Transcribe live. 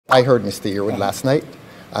I heard Mr. Haroon last night.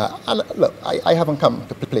 And look, I haven't come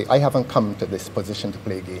to play. I haven't come to this position to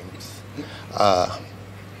play games.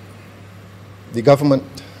 The government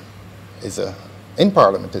in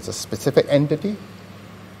Parliament is a specific entity.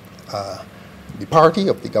 The party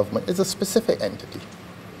of the government is a specific entity.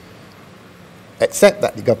 Except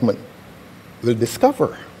that the government will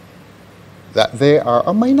discover that there are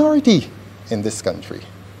a minority in this country.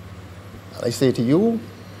 And I say to you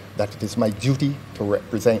that it is my duty to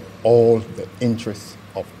represent all the interests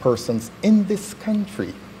of persons in this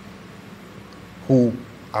country who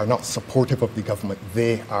are not supportive of the government.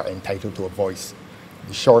 They are entitled to a voice.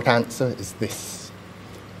 The short answer is this: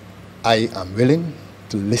 I am willing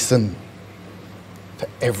to listen to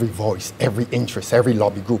every voice, every interest, every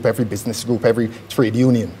lobby group, every business group, every trade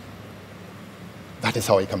union. That is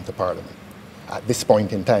how I come to Parliament. At this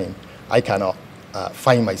point in time, I cannot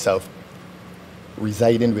find myself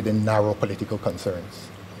residing within narrow political concerns.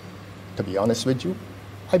 To be honest with you,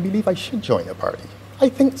 I believe I should join a party. I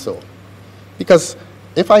think so. Because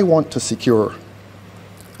if I want to secure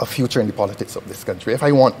a future in the politics of this country, if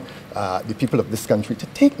I want the people of this country to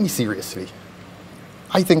take me seriously,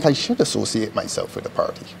 I think I should associate myself with a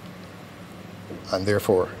party. And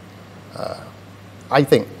therefore, I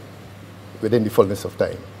think within the fullness of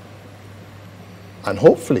time, and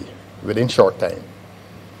hopefully within short time,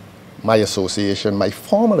 my association, my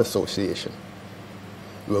formal association,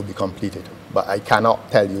 will be completed. But I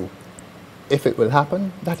cannot tell you if it will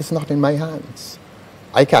happen. That is not in my hands.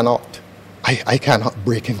 I cannot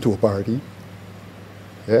break into a party.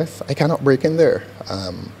 Yes, I cannot break in there.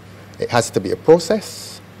 It has to be a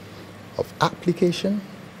process of application.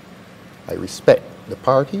 I respect the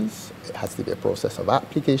parties. It has to be a process of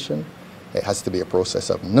application. It has to be a process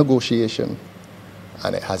of negotiation.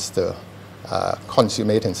 And it has to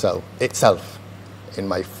consummate itself in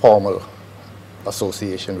my formal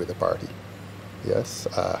association with the party. Yes.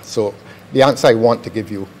 So the answer I want to give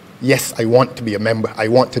you, yes, I want to be a member. I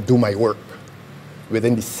want to do my work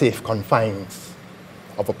within the safe confines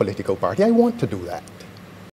of a political party. I want to do that.